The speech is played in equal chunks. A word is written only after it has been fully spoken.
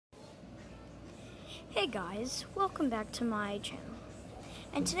Hey guys, welcome back to my channel.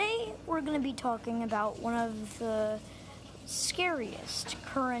 And today we're going to be talking about one of the scariest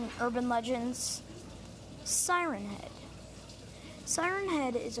current urban legends, Siren Head. Siren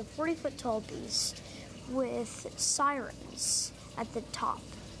Head is a 40-foot tall beast with sirens at the top.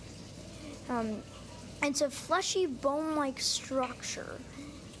 It's a fleshy bone-like structure,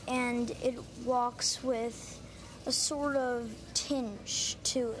 and it walks with a sort of tinge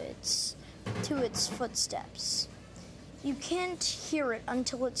to its footsteps. You can't hear it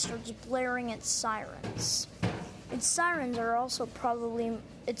until it starts blaring its sirens. Its sirens are also probably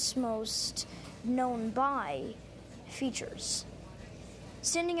its most known by features.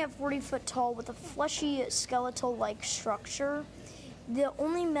 Standing at 40 foot tall with a fleshy skeletal-like structure, the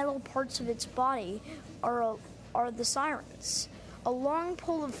only metal parts of its body are the sirens. A long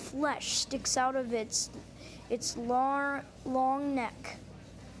pole of flesh sticks out of its long neck,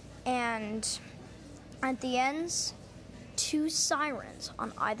 and at the ends, two sirens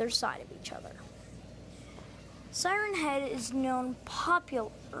on either side of each other. Siren Head is known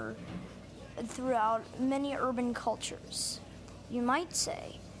popular throughout many urban cultures. You might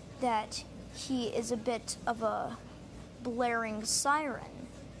say that he is a bit of a blaring siren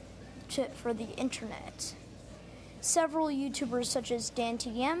for the internet. Several YouTubers such as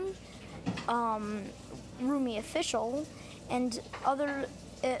DanTM, Rumi Official, and others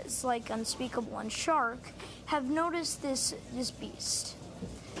like Unspeakable and Shark have noticed this beast.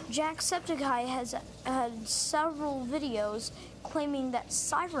 Jacksepticeye has had several videos claiming that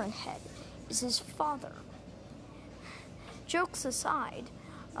Siren Head is his father. Jokes aside,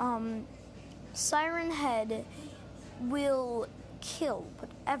 Siren Head will kill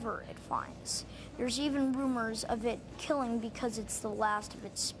whatever it finds. There's even rumors of it killing because it's the last of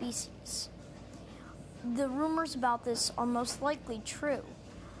its species. The rumors about this are most likely true.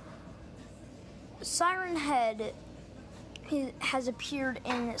 Siren Head has appeared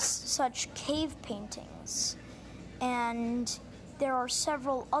in such cave paintings, and there are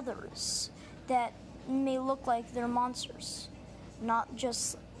several others that may look like they're monsters. Not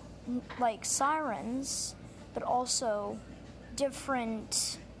just like sirens, but also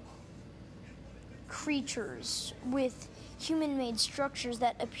different creatures with human-made structures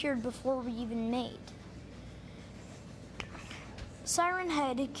that appeared before we even made. Siren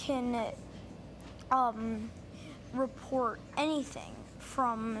Head can report anything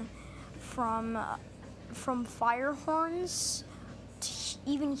from fire horns to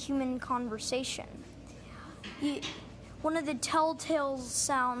even human conversation. One of the telltale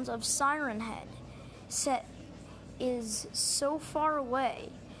sounds of Siren Head is so far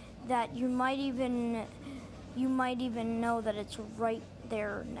away that you might even know that it's right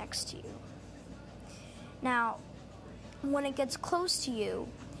there next to you. Now, when it gets close to you,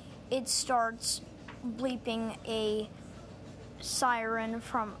 it starts bleeping a siren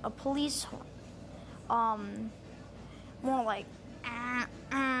from a police horn. More like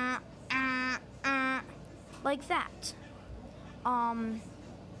like that.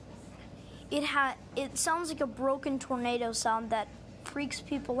 It sounds like a broken tornado sound that freaks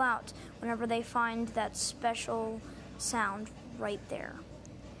people out whenever they find that special sound right there.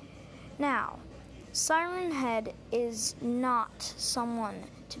 Now, Siren Head is not someone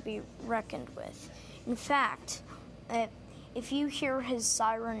to be reckoned with. In fact, if you hear his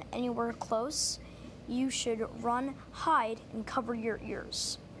siren anywhere close, you should run, hide, and cover your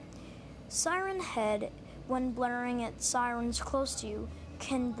ears. Siren Head, when blaring its sirens close to you,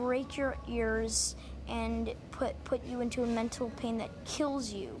 can break your ears and put you into a mental pain that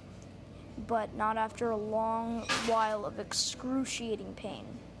kills you, but not after a long while of excruciating pain.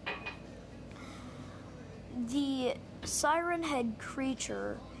 The Siren Head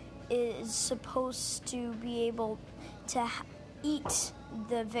creature is supposed to be able to eat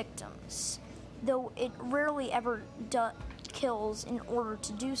the victims, though it rarely ever kills in order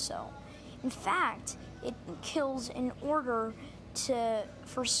to do so. In fact, it kills in order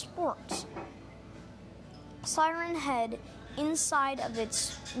for sport. Siren Head, inside of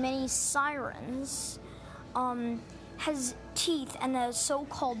its many sirens, has teeth and a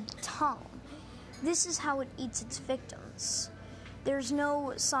so-called tongue. This is how it eats its victims. There's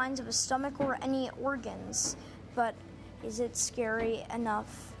no signs of a stomach or any organs, but is it scary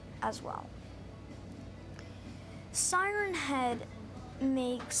enough as well? Siren Head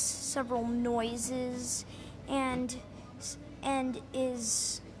makes several noises and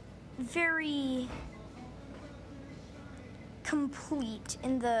is very complete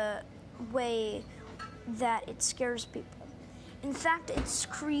in the way that it scares people. In fact, its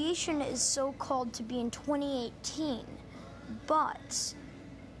creation is so called to be in 2018, but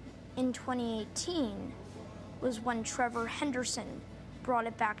in 2018 was when Trevor Henderson brought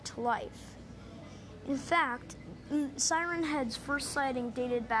it back to life. In fact, Siren Head's first sighting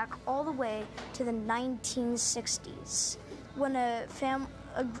dated back all the way to the 1960s, when a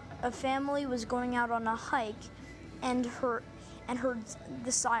family was going out on a hike and heard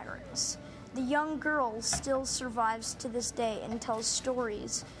the sirens. The young girl still survives to this day and tells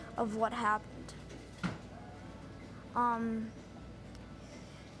stories of what happened.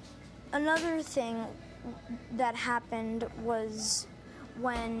 Another thing that happened was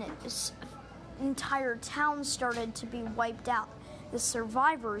when entire towns started to be wiped out. The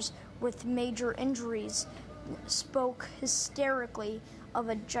survivors with major injuries spoke hysterically of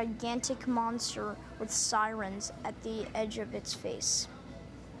a gigantic monster with sirens at the edge of its face.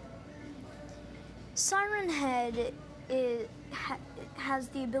 Siren Head has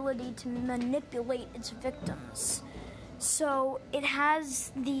the ability to manipulate its victims. So it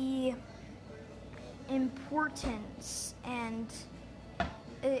has the importance and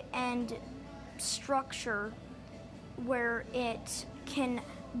structure where it can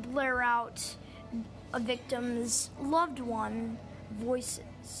blare out a victim's loved one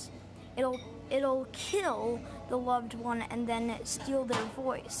voices. It'll kill the loved one and then steal their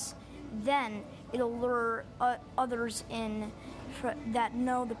voice. Then it'll lure others in that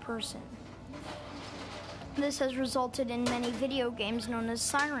know the person. This has resulted in many video games known as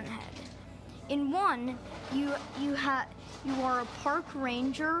Siren Head. In one, you are a park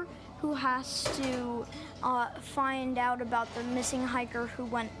ranger who has to find out about the missing hiker who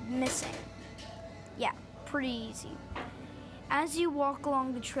went missing. Yeah, pretty easy. As you walk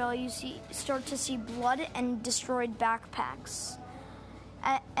along the trail, you start to see blood and destroyed backpacks.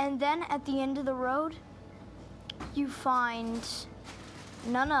 And then at the end of the road, you find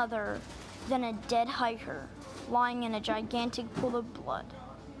none other than a dead hiker lying in a gigantic pool of blood.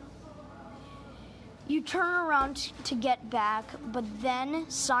 You turn around to get back, but then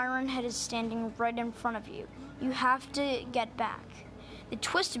Siren Head is standing right in front of you. You have to get back. The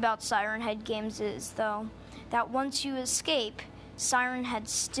twist about Siren Head games is, though, that once you escape, Siren Head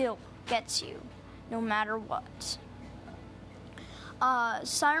still gets you, no matter what.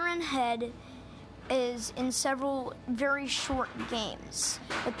 Siren Head is in several very short games,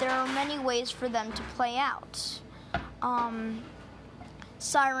 but there are many ways for them to play out.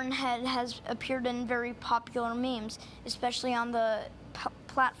 Siren Head has appeared in very popular memes, especially on the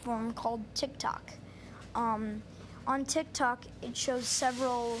platform called TikTok. On TikTok, it shows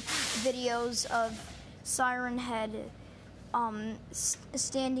several videos of Siren Head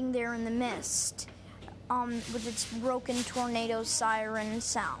standing there in the mist with its broken tornado siren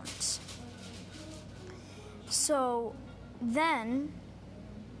sound. So then,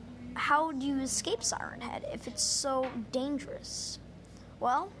 how do you escape Siren Head if it's so dangerous?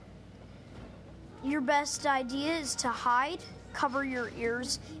 Well, your best idea is to hide, cover your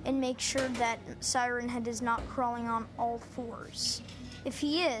ears, and make sure that Siren Head is not crawling on all fours. If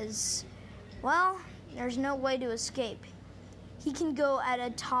he is, well, there's no way to escape. He can go at a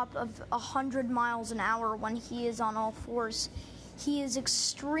top of 100 miles an hour when he is on all fours. He is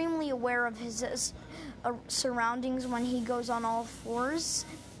extremely aware of his surroundings when he goes on all fours,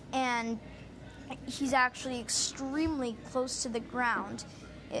 and he's actually extremely close to the ground,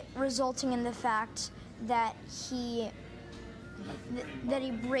 resulting in the fact that he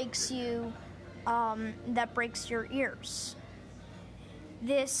breaks you, that breaks your ears.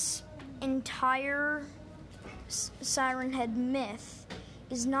 This entire Siren Head myth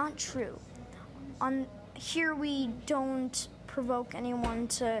is not true. Here we don't provoke anyone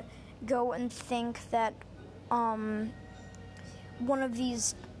to go and think that one of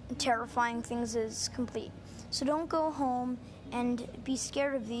these terrifying things is complete. So don't go home and be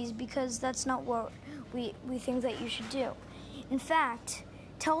scared of these, because that's not what we think that you should do. In fact,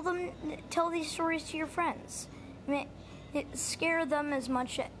 tell these stories to your friends. Scare them as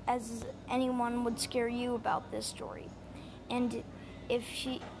much as anyone would scare you about this story. And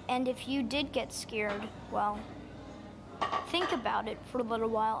if you did get scared, well, think about it for a little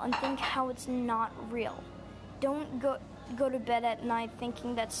while and think how it's not real. Don't go to bed at night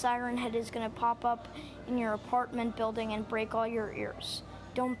thinking that Siren Head is going to pop up in your apartment building and break all your ears.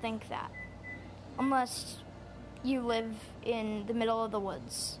 Don't think that. Unless you live in the middle of the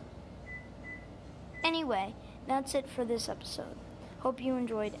woods. Anyway, that's it for this episode. Hope you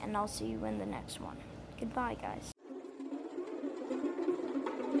enjoyed, and I'll see you in the next one. Goodbye, guys.